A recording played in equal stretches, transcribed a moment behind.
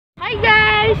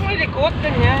paikot,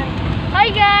 ganyan. Hi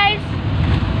guys!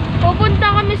 Pupunta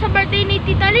kami sa birthday ni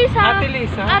Tita Lisa. Ate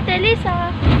Lisa? Ate Lisa.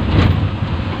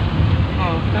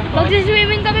 Oh,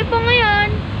 Magsiswimming kami po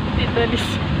ngayon. Tita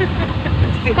Lisa.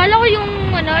 Kala ko yung,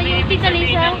 yung Tita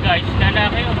Lisa. Guys,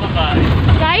 lalaki o babae?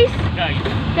 Guys? Guys.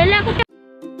 Lalaki.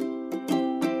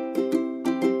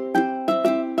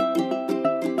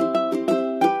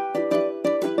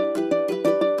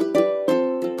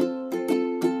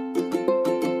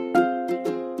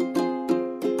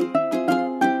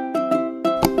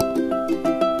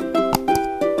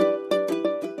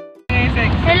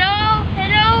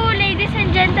 Hello ladies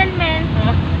and gentlemen.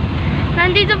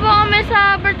 Nandito po kami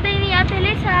sa birthday ni Ate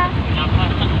Lisa.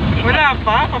 Wala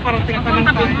pa, paparating pa lang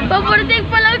tayo. Paparating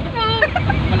pa lang po.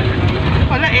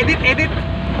 Wala, edit.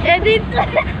 Edit.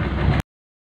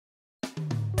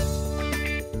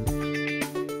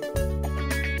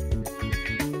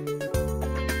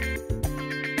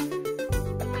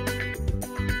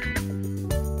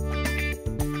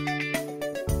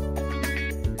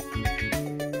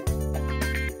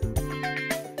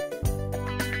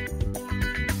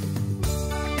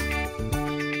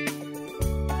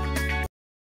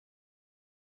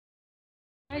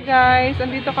 Hi guys,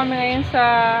 andito kami ngayon sa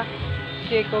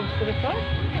Jacob's Resort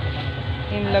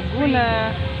in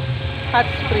Laguna, Hot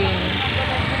Spring.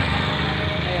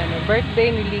 Ayan, birthday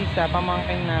ni Lisa,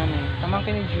 pamangkin namin.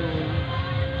 Pamangkin ni June.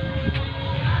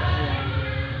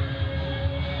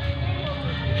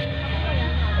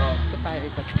 Oh, ito tayo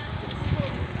ikot.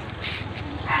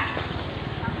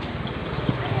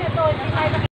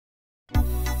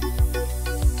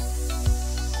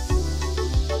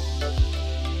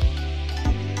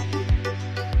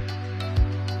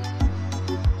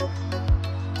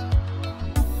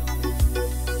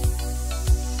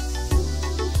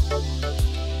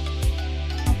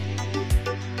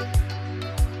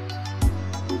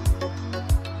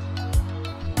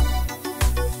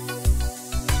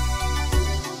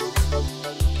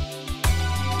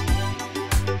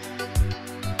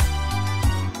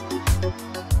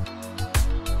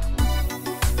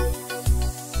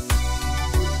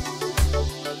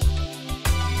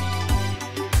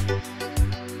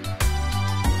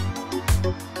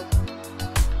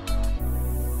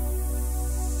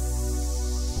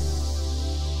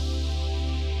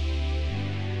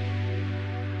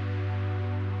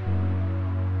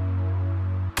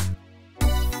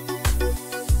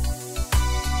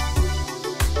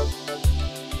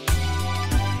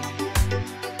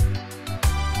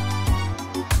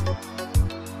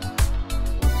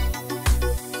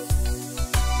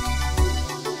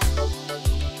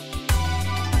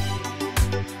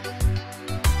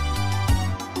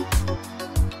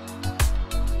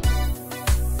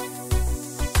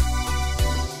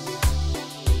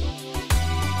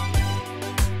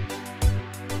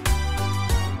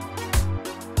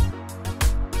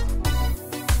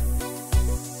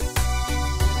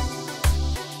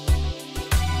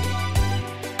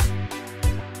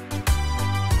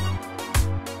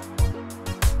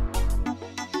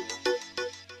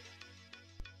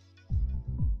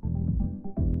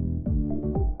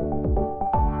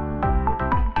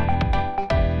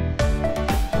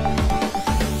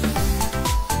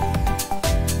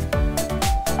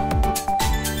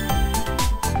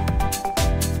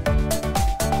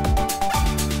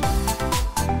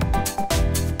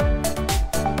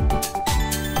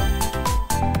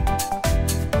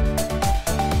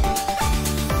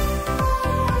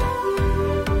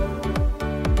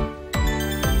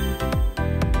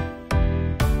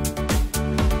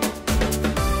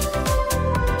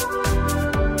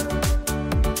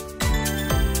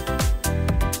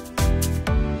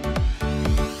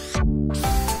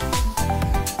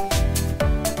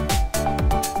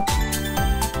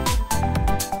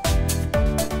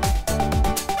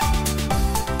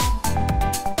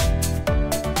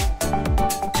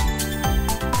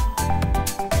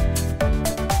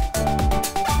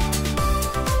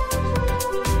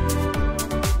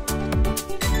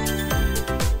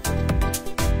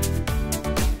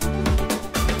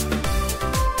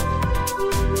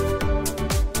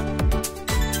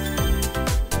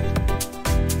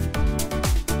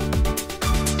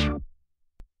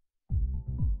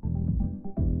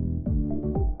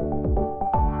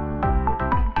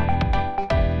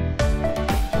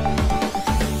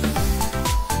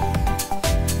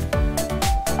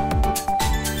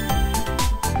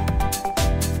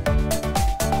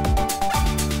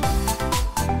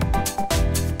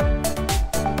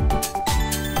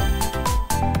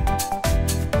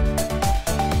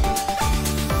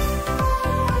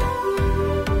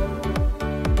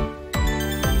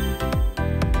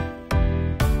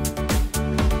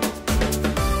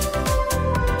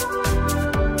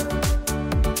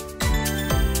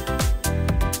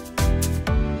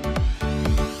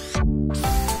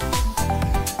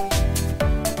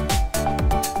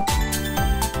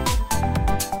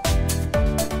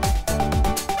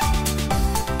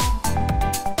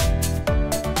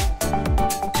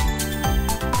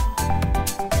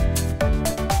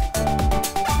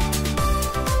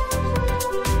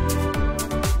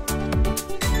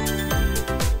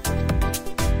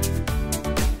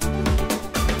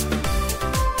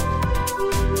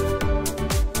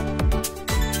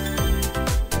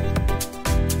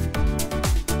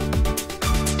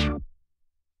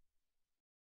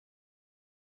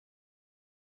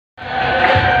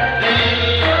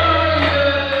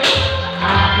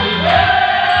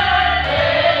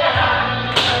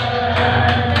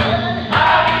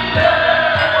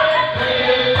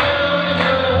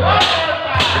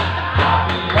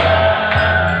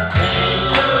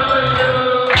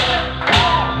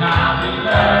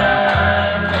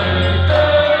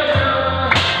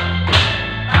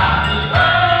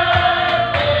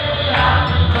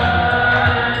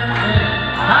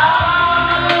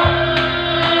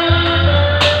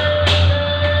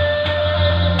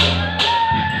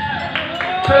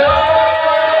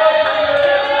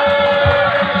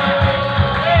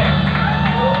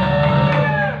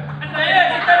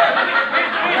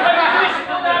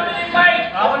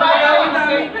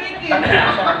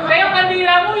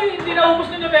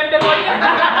 November 1 yan.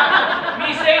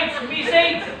 Message!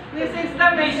 Message! Message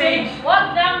na, message.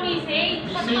 Wag lang message.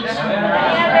 Happy birthday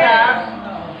to you.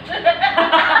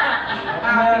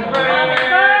 Happy birthday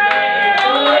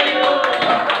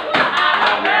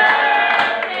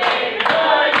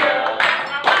to you.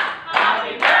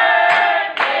 Happy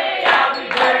birthday, happy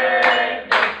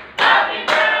birthday. Happy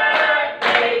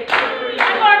birthday to you.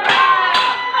 Happy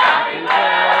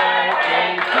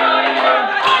birthday to you.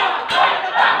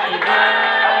 Happy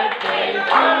birthday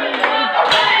to you.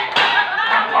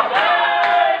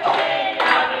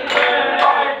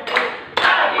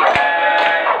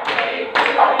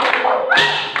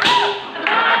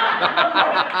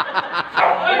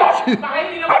 Baka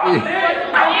hindi naman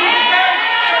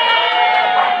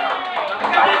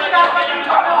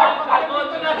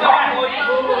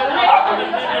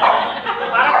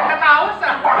parang nagkataos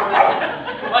ah.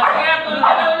 Mas kaya tulog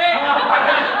ka na ulit.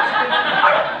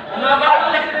 Umaga ko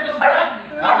ulit.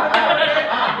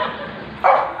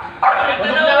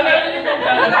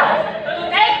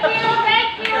 Thank you,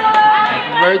 thank you.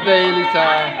 Birthday, Lisa.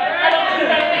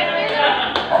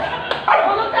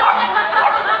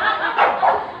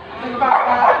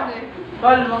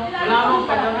 Tol, wala mong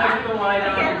pagdamay dito mga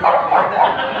ilang.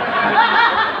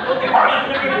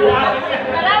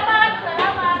 Salamat,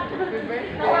 salamat.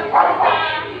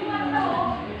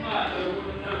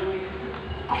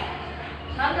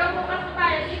 Hanggang bukas pa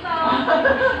tayo dito.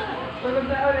 Tulog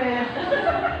na ulit.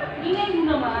 Ingay mo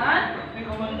naman.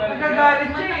 Nagagalit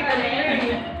siya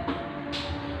eh.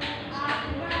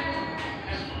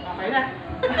 Okay na.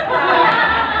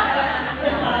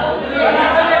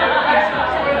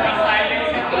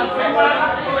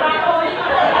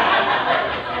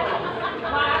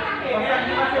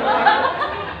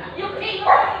 Yung king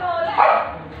of Lola.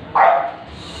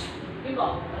 Diba?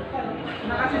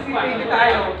 Nakasisipili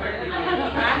tayo.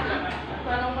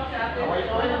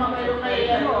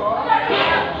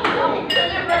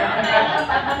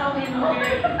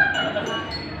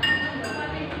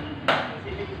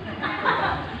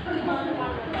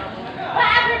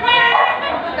 Happy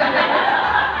birthday!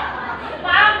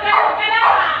 Pangkat ka na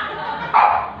ba?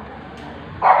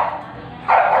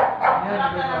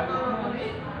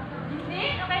 Hindi,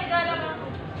 okay ka naman.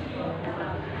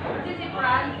 Kasi si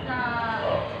Franz na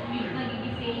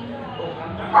nagigising.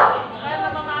 Kaya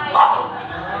namamahay.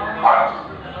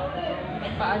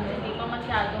 Paano, hindi pa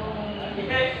masyadong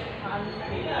kape!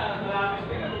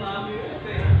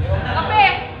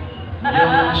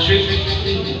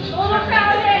 Tulog ka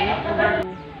ulit!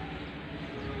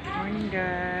 Morning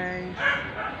guys.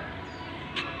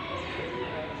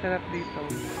 Sarap dito.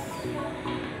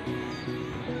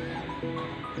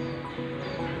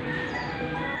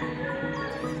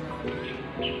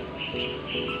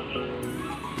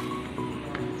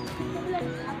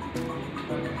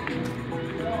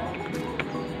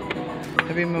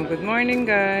 Sabi mo, good morning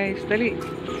guys. Dali.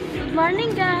 Good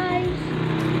morning, guys!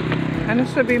 Ano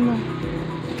sabi mo?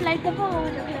 Flight na po.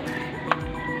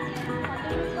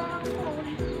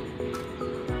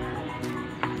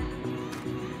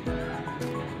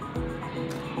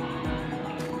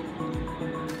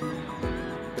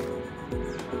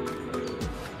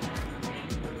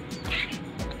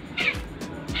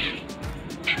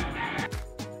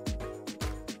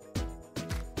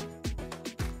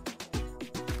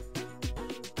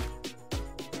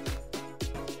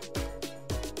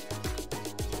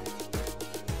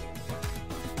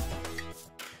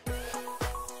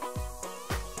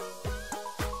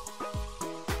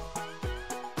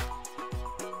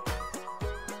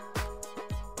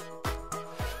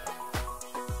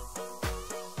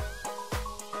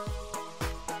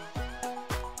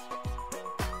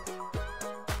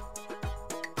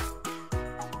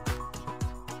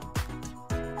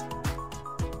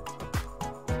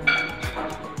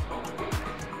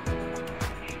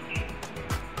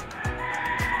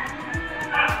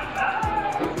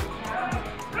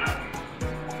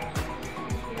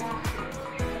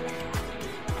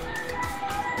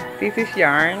 This is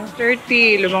yarn.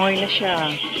 30. Lumangoy na siya.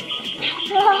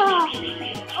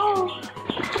 Oh!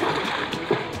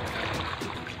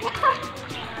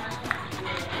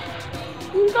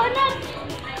 Yung donut!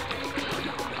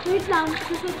 Wait lang.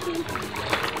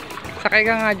 Sakay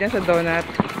ka nga dyan sa donut.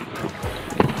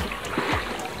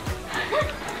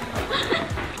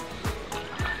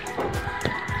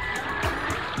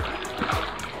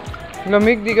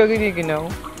 Lamig, di ka giniginaw.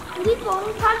 Hindi po.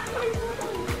 Ang fast rin po.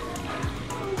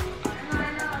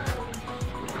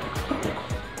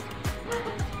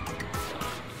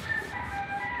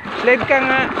 Sled ka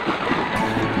nga.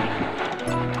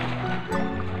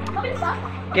 Kapit ba?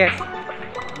 Yes.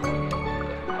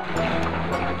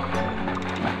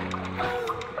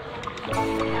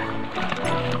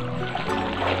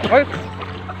 Oy!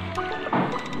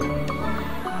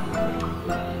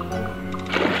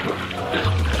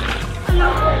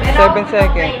 7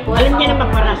 seconds. Alam niya na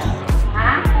magparas.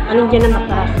 Ha? Alam niya na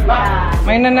magparas.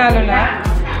 May nanalo na?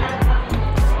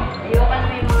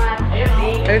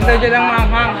 Ayun daw dyan ang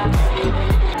manghang.